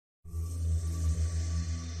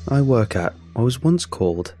I work at what was once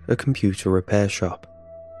called a computer repair shop,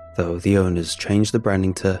 though the owners changed the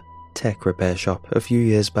branding to Tech Repair Shop a few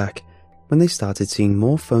years back when they started seeing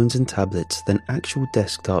more phones and tablets than actual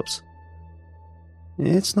desktops.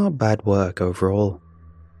 It's not bad work overall.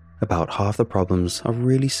 About half the problems are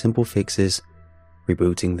really simple fixes,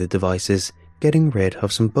 rebooting the devices, getting rid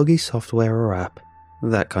of some buggy software or app,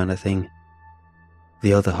 that kind of thing.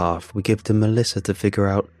 The other half we give to Melissa to figure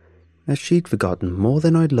out, as she'd forgotten more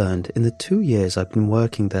than I'd learned in the 2 years I've been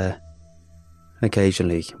working there.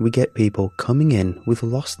 Occasionally, we get people coming in with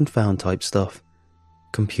lost and found type stuff,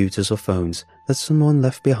 computers or phones that someone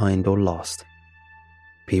left behind or lost.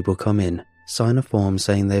 People come in, sign a form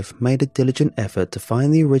saying they've made a diligent effort to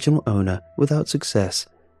find the original owner without success,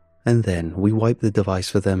 and then we wipe the device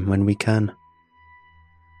for them when we can.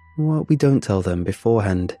 What we don't tell them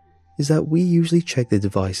beforehand is that we usually check the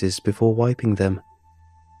devices before wiping them.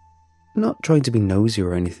 Not trying to be nosy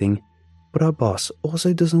or anything, but our boss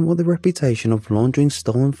also doesn't want the reputation of laundering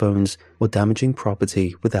stolen phones or damaging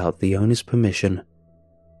property without the owner's permission.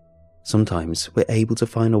 Sometimes we're able to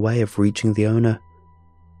find a way of reaching the owner.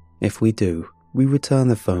 If we do, we return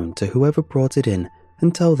the phone to whoever brought it in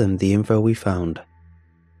and tell them the info we found.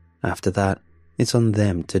 After that, it's on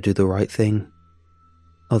them to do the right thing.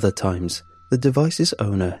 Other times, the device's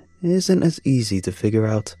owner isn't as easy to figure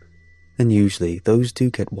out, and usually those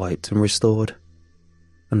do get wiped and restored.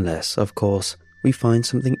 Unless, of course, we find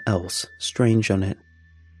something else strange on it.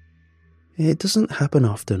 It doesn't happen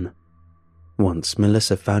often. Once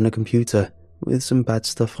Melissa found a computer with some bad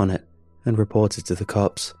stuff on it and reported to the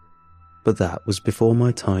cops, but that was before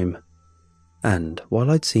my time. And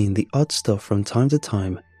while I'd seen the odd stuff from time to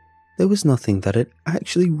time, there was nothing that had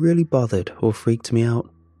actually really bothered or freaked me out.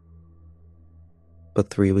 But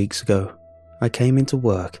 3 weeks ago, I came into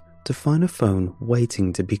work to find a phone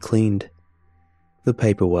waiting to be cleaned. The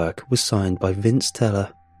paperwork was signed by Vince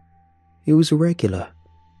Teller. He was a regular.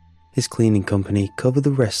 His cleaning company covered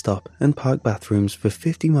the rest stop and park bathrooms for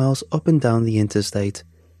 50 miles up and down the interstate,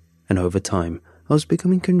 and over time I was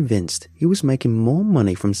becoming convinced he was making more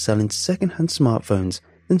money from selling second-hand smartphones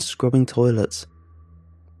than scrubbing toilets.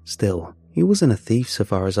 Still, he wasn't a thief so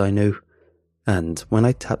far as I knew, and when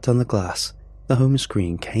I tapped on the glass, the home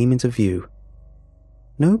screen came into view.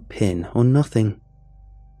 No pin or nothing.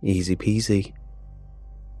 Easy peasy.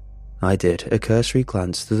 I did a cursory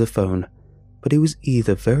glance through the phone, but it was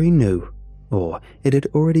either very new or it had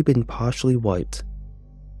already been partially wiped.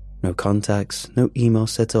 No contacts, no email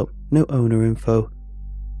setup, no owner info.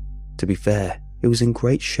 To be fair, it was in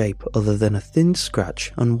great shape other than a thin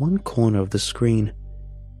scratch on one corner of the screen.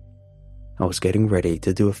 I was getting ready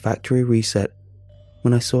to do a factory reset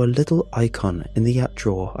when I saw a little icon in the app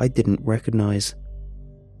drawer I didn't recognize.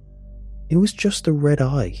 It was just a red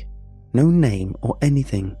eye, no name or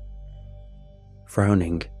anything.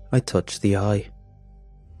 Frowning, I touched the eye.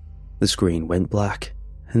 The screen went black,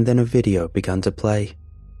 and then a video began to play.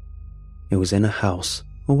 It was in a house,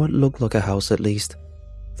 or what looked like a house at least,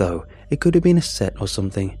 though it could have been a set or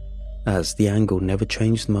something, as the angle never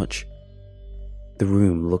changed much. The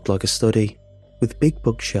room looked like a study, with big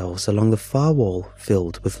bookshelves along the far wall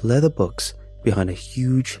filled with leather books behind a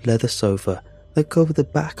huge leather sofa that covered the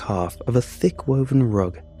back half of a thick woven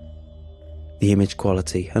rug. The image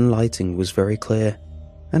quality and lighting was very clear,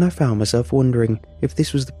 and I found myself wondering if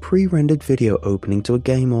this was the pre-rendered video opening to a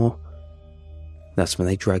game or... That's when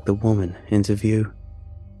they dragged the woman into view.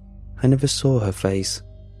 I never saw her face.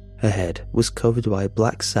 Her head was covered by a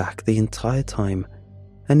black sack the entire time,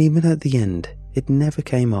 and even at the end, it never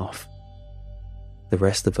came off. The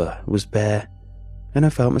rest of her was bare, and I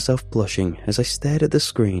felt myself blushing as I stared at the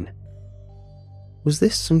screen. Was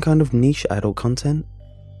this some kind of niche adult content?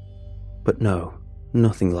 But no,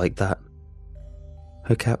 nothing like that.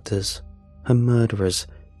 Her captors, her murderers,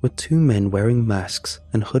 were two men wearing masks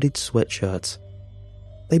and hooded sweatshirts.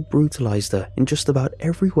 They brutalized her in just about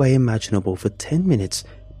every way imaginable for 10 minutes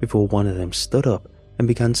before one of them stood up and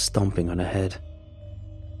began stomping on her head.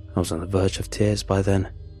 I was on the verge of tears by then.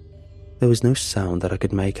 There was no sound that I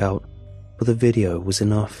could make out, but the video was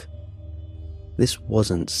enough. This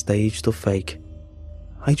wasn't staged or fake.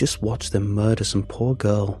 I just watched them murder some poor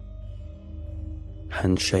girl.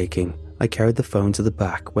 Hand shaking, I carried the phone to the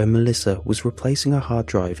back where Melissa was replacing her hard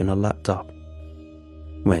drive in her laptop.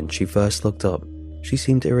 When she first looked up, she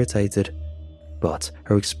seemed irritated, but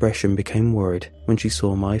her expression became worried when she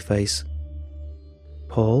saw my face.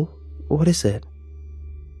 "Paul, what is it?"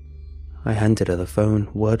 I handed her the phone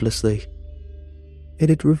wordlessly. It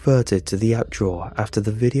had reverted to the app drawer after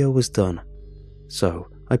the video was done, so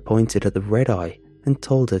I pointed at the red eye and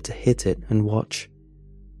told her to hit it and watch.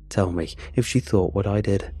 tell me if she thought what I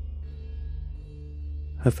did.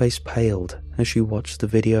 Her face paled as she watched the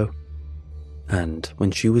video, and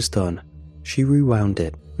when she was done, she rewound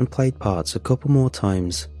it and played parts a couple more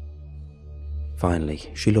times.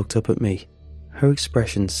 Finally, she looked up at me, her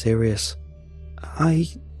expression serious. I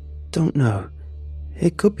don't know.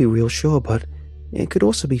 It could be real, sure, but it could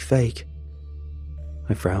also be fake.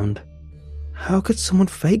 I frowned. How could someone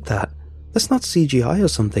fake that? That's not CGI or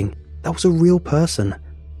something. That was a real person.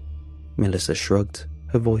 Melissa shrugged,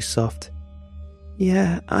 her voice soft.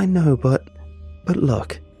 Yeah, I know, but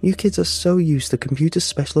look, you kids are so used to computer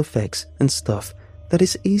special effects and stuff that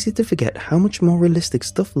it's easy to forget how much more realistic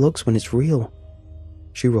stuff looks when it's real.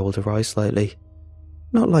 She rolled her eyes slightly.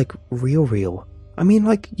 Not like real. I mean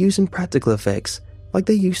like using practical effects, like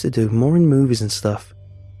they used to do more in movies and stuff.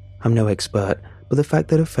 I'm no expert, but the fact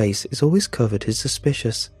that her face is always covered is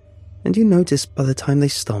suspicious. And you notice by the time they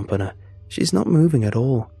stomp on her, she's not moving at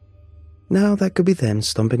all. Now that could be them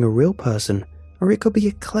stomping a real person, or it could be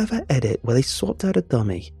a clever edit where they swapped out a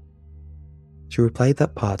dummy. She replayed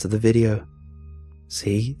that part of the video.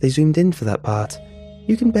 See, they zoomed in for that part.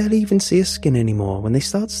 You can barely even see her skin anymore when they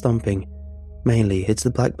start stomping. Mainly it's the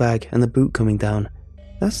black bag and the boot coming down.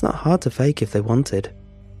 That's not hard to fake if they wanted.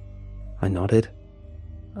 I nodded.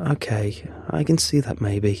 Okay, I can see that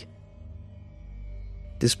maybe.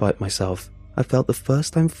 Despite myself, I felt the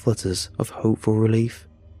first time flutters of hopeful relief.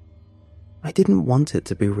 I didn't want it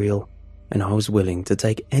to be real, and I was willing to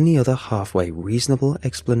take any other halfway reasonable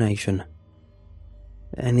explanation.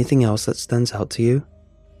 Anything else that stands out to you?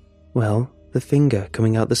 Well, the finger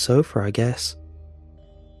coming out the sofa, I guess.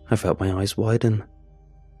 I felt my eyes widen.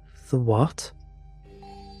 The what?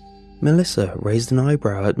 Melissa raised an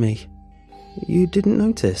eyebrow at me. You didn't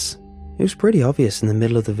notice? It was pretty obvious in the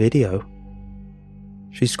middle of the video.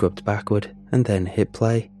 She scrubbed backward and then hit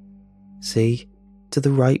play. See, to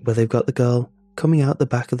the right where they've got the girl coming out the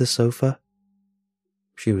back of the sofa.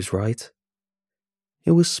 She was right.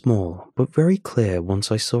 It was small but very clear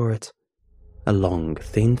once I saw it. A long,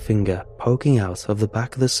 thin finger poking out of the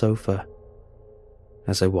back of the sofa.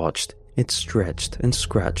 As I watched, it stretched and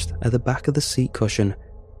scratched at the back of the seat cushion,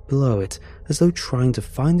 below it, as though trying to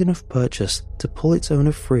find enough purchase to pull its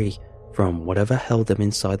owner free from whatever held them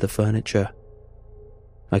inside the furniture.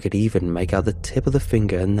 I could even make out the tip of the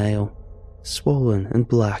finger and nail, swollen and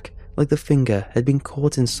black, like the finger had been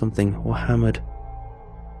caught in something or hammered.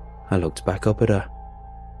 I looked back up at her.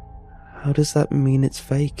 How does that mean it's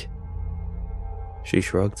fake? She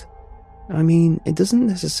shrugged. I mean, it doesn't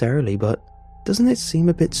necessarily, but doesn't it seem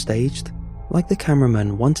a bit staged? Like the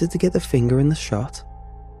cameraman wanted to get the finger in the shot?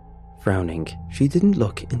 Frowning, she didn't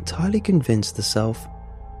look entirely convinced herself.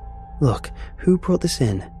 Look, who brought this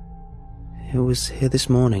in? It was here this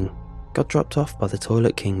morning. Got dropped off by the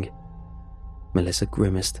Toilet King. Melissa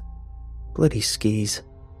grimaced. Bloody skis.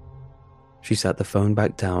 She sat the phone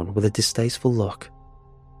back down with a distasteful look.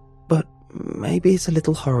 But maybe it's a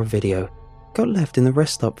little horror video. Got left in the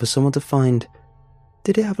rest stop for someone to find.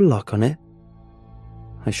 Did it have a lock on it?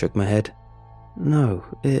 I shook my head. No,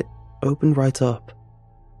 it opened right up.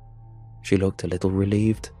 She looked a little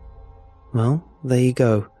relieved. Well, there you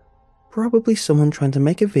go. Probably someone trying to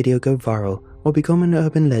make a video go viral or become an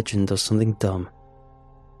urban legend or something dumb.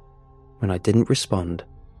 When I didn't respond,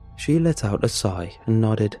 she let out a sigh and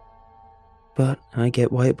nodded. But I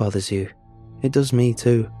get why it bothers you. It does me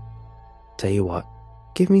too. Tell you what,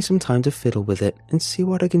 give me some time to fiddle with it and see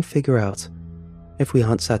what I can figure out. If we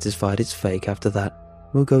aren't satisfied it's fake after that,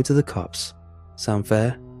 we'll go to the cops. Sound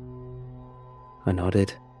fair? I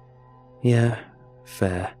nodded. Yeah,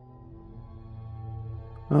 fair.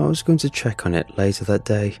 I was going to check on it later that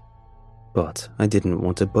day, but I didn't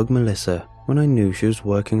want to bug Melissa when I knew she was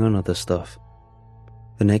working on other stuff.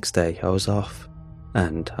 The next day I was off,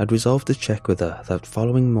 and I'd resolved to check with her that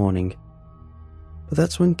following morning. But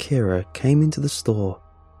that's when Kira came into the store.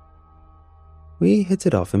 We hit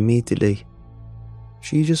it off immediately.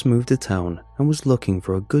 She just moved to town and was looking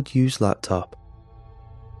for a good used laptop.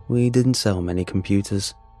 We didn't sell many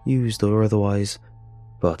computers, used or otherwise,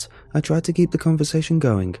 but I tried to keep the conversation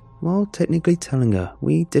going while technically telling her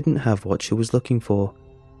we didn't have what she was looking for.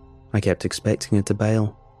 I kept expecting her to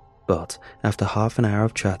bail, but after half an hour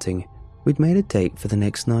of chatting, we'd made a date for the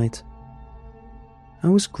next night. I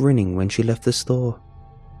was grinning when she left the store,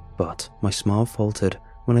 but my smile faltered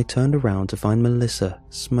when I turned around to find Melissa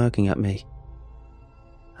smirking at me.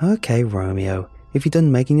 Okay, Romeo, if you're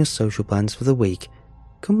done making your social plans for the week,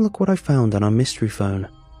 come look what I found on our mystery phone.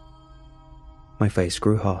 My face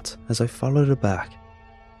grew hot as I followed her back,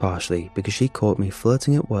 partially because she caught me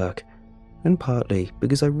flirting at work, and partly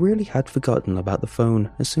because I really had forgotten about the phone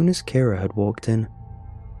as soon as Kira had walked in.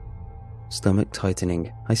 Stomach tightening,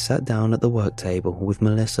 I sat down at the work table with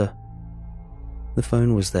Melissa. The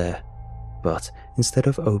phone was there, but instead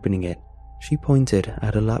of opening it, she pointed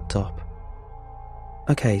at a laptop.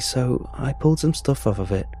 Okay, so I pulled some stuff off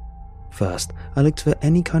of it. First, I looked for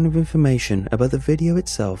any kind of information about the video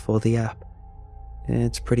itself or the app.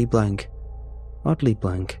 It's pretty blank. Oddly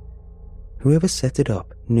blank. Whoever set it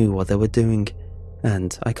up knew what they were doing,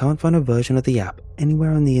 and I can't find a version of the app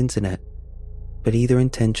anywhere on the internet. But either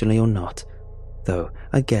intentionally or not, though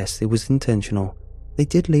I guess it was intentional, they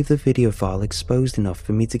did leave the video file exposed enough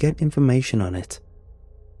for me to get information on it.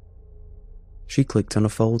 She clicked on a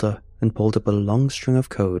folder and pulled up a long string of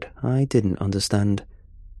code I didn't understand.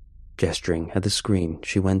 Gesturing at the screen,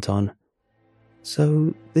 she went on.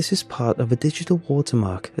 So, this is part of a digital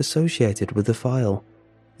watermark associated with the file,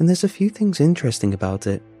 and there's a few things interesting about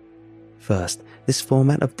it. First, this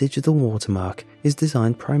format of digital watermark is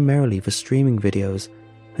designed primarily for streaming videos,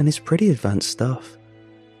 and is pretty advanced stuff.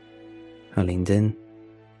 I leaned in.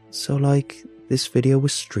 So like, this video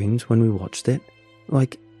was streamed when we watched it?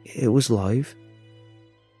 Like, it was live?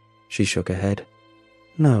 She shook her head.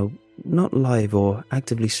 No, not live or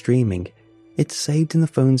actively streaming. It's saved in the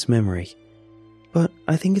phone's memory. But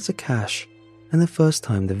I think it's a cache, and the first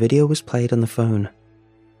time the video was played on the phone.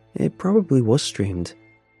 It probably was streamed.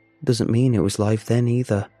 Doesn't mean it was live then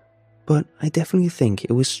either, but I definitely think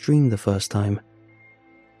it was streamed the first time.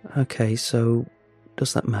 Okay, so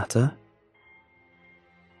does that matter?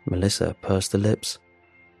 Melissa pursed her lips.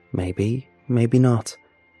 Maybe, maybe not,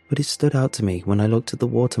 but it stood out to me when I looked at the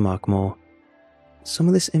watermark more. Some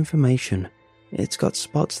of this information, it's got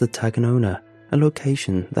spots that tag an owner, a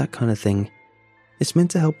location, that kind of thing. It's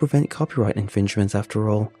meant to help prevent copyright infringement after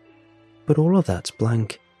all, but all of that's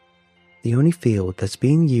blank. The only field that's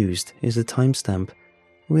being used is the timestamp,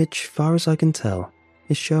 which, far as I can tell,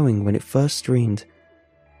 is showing when it first streamed.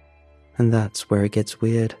 And that's where it gets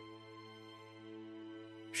weird.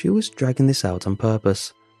 She was dragging this out on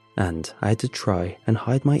purpose, and I had to try and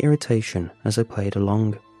hide my irritation as I played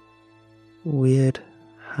along. Weird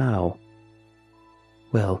how?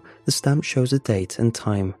 Well, the stamp shows a date and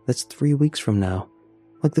time that's 3 weeks from now,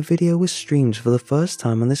 like the video was streamed for the first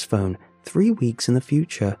time on this phone 3 weeks in the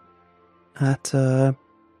future, at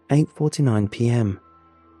 8:49 p.m.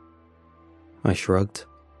 I shrugged.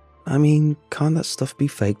 I mean, can't that stuff be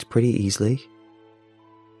faked pretty easily?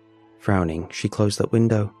 Frowning, she closed that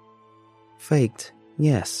window. Faked,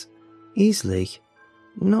 yes. Easily.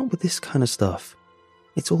 Not with this kind of stuff.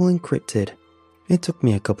 It's all encrypted. It took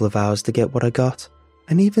me a couple of hours to get what I got,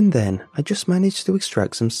 and even then, I just managed to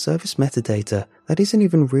extract some service metadata that isn't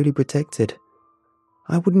even really protected.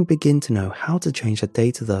 I wouldn't begin to know how to change that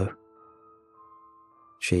data though.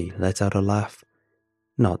 She let out a laugh.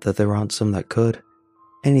 Not that there aren't some that could.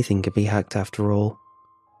 Anything can be hacked after all.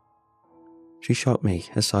 She shot me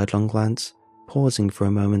a sidelong glance, pausing for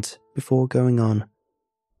a moment before going on.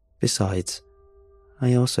 Besides,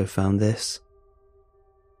 I also found this.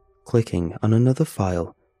 Clicking on another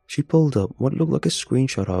file, she pulled up what looked like a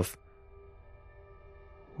screenshot of.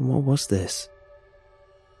 What was this?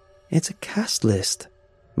 It's a cast list,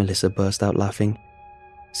 Melissa burst out laughing.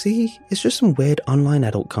 See, it's just some weird online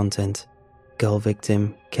adult content. Girl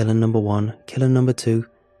victim, killer number 1, killer number 2.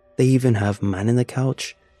 They even have Man in the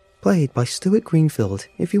Couch, played by Stuart Greenfield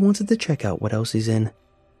if you wanted to check out what else he's in.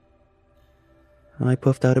 I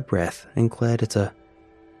puffed out a breath and glared at her.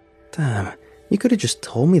 Damn, you could have just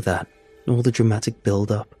told me that, all the dramatic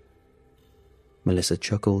build-up. Melissa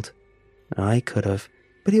chuckled. I could have,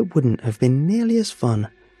 but it wouldn't have been nearly as fun,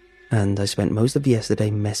 and I spent most of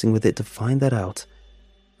yesterday messing with it to find that out.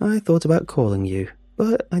 I thought about calling you,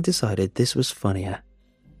 but I decided this was funnier.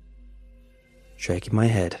 Shaking my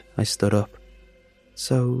head, I stood up.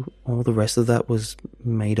 So, all the rest of that was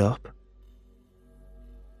made up?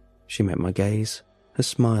 She met my gaze, her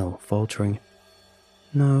smile faltering.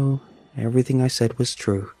 No, everything I said was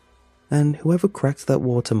true, and whoever cracked that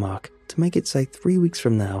watermark to make it say 3 weeks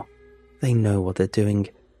from now, they know what they're doing.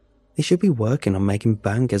 They should be working on making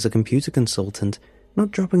bank as a computer consultant, not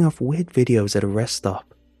dropping off weird videos at a rest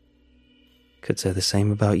stop. Could say the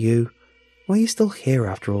same about you. Why are you still here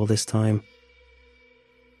after all this time?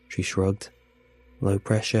 She shrugged. Low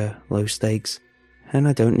pressure, low stakes, and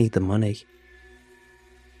I don't need the money.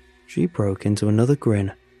 She broke into another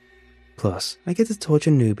grin. Plus, I get to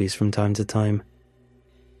torture newbies from time to time.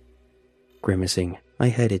 Grimacing, I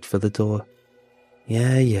headed for the door.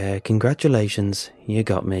 Yeah, congratulations, you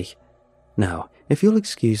got me. Now, if you'll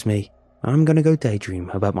excuse me, I'm gonna go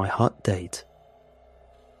daydream about my hot date.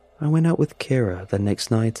 I went out with Kira the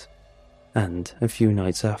next night, and a few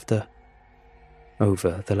nights after.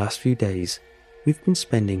 Over the last few days, we've been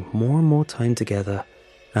spending more and more time together,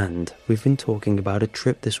 and we've been talking about a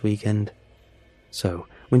trip this weekend. So,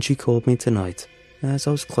 when she called me tonight, as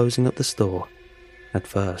I was closing up the store, at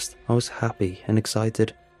first I was happy and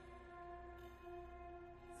excited.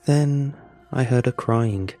 Then I heard her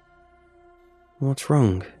crying. "What's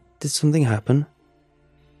wrong? Did something happen?"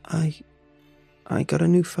 I got a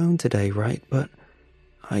new phone today, right? But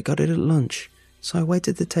I got it at lunch, so I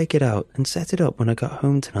waited to take it out and set it up when I got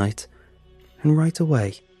home tonight. And right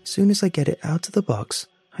away, as soon as I get it out of the box,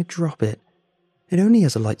 I drop it. It only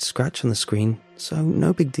has a light scratch on the screen, so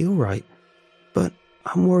no big deal, right? But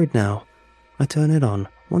I'm worried now. I turn it on,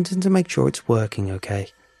 wanting to make sure it's working okay.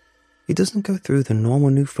 It doesn't go through the normal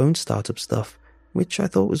new phone startup stuff, which I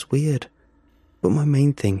thought was weird. But my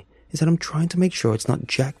main thing is that I'm trying to make sure it's not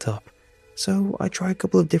jacked up, so I try a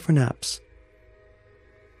couple of different apps.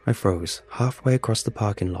 I froze halfway across the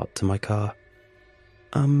parking lot to my car.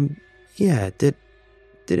 Yeah, did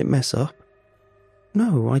it mess up?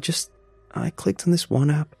 No, I clicked on this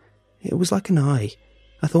one app. It was like an eye.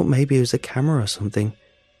 I thought maybe it was a camera or something.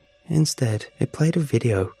 Instead, it played a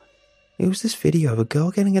video. It was this video of a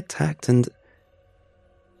girl getting attacked and...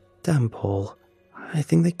 Damn, Paul. I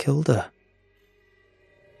think they killed her.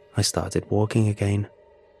 I started walking again.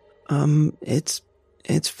 It's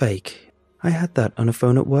fake. I had that on a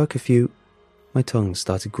phone at work My tongue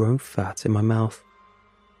started growing fat in my mouth.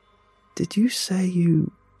 Did you say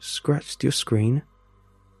you scratched your screen?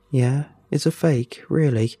 Yeah, it's a fake,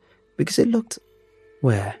 really, because it looked...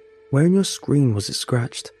 Where in your screen was it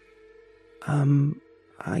scratched?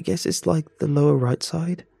 I guess it's like the lower right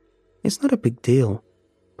side. It's not a big deal.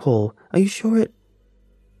 Paul, are you sure it...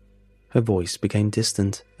 Her voice became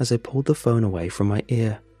distant as I pulled the phone away from my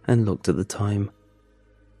ear and looked at the time.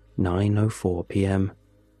 9:04 p.m.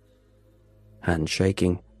 Hand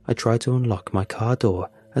shaking, I tried to unlock my car door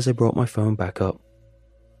as I brought my phone back up.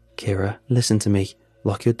 Kira, listen to me.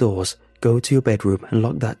 Lock your doors, go to your bedroom and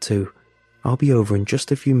lock that too. I'll be over in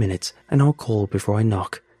just a few minutes and I'll call before I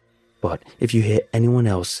knock. But if you hear anyone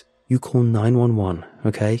else, you call 911,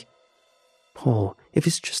 okay? Paul, if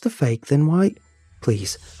it's just a fake, then why...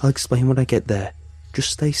 Please, I'll explain when I get there.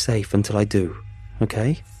 Just stay safe until I do,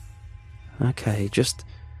 okay? Okay, just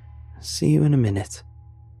see you in a minute.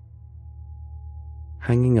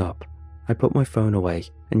 Hanging up, I put my phone away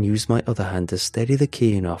and used my other hand to steady the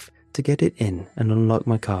key enough to get it in and unlock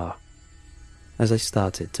my car. As I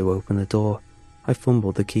started to open the door, I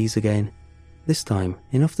fumbled the keys again, this time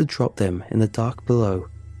enough to drop them in the dark below.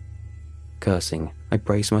 Cursing, I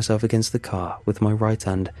braced myself against the car with my right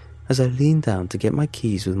hand as I leaned down to get my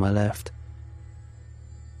keys with my left.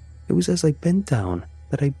 It was as I bent down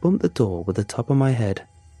that I bumped the door with the top of my head.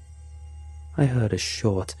 I heard a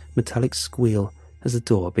short, metallic squeal as the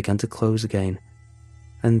door began to close again,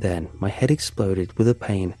 and then my head exploded with a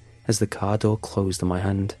pain as the car door closed on my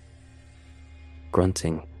hand.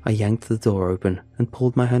 Grunting, I yanked the door open and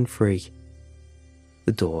pulled my hand free.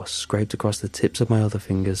 The door scraped across the tips of my other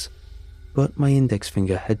fingers, but my index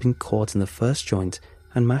finger had been caught in the first joint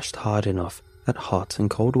and mashed hard enough that hot and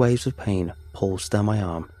cold waves of pain pulsed down my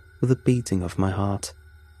arm with the beating of my heart.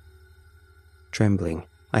 Trembling,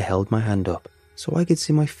 I held my hand up so I could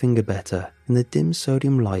see my finger better in the dim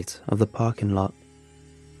sodium light of the parking lot.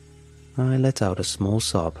 I let out a small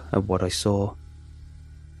sob at what I saw.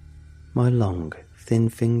 My long, thin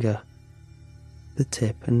finger, the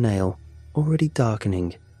tip and nail already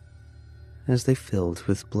darkening as they filled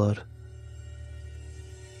with blood.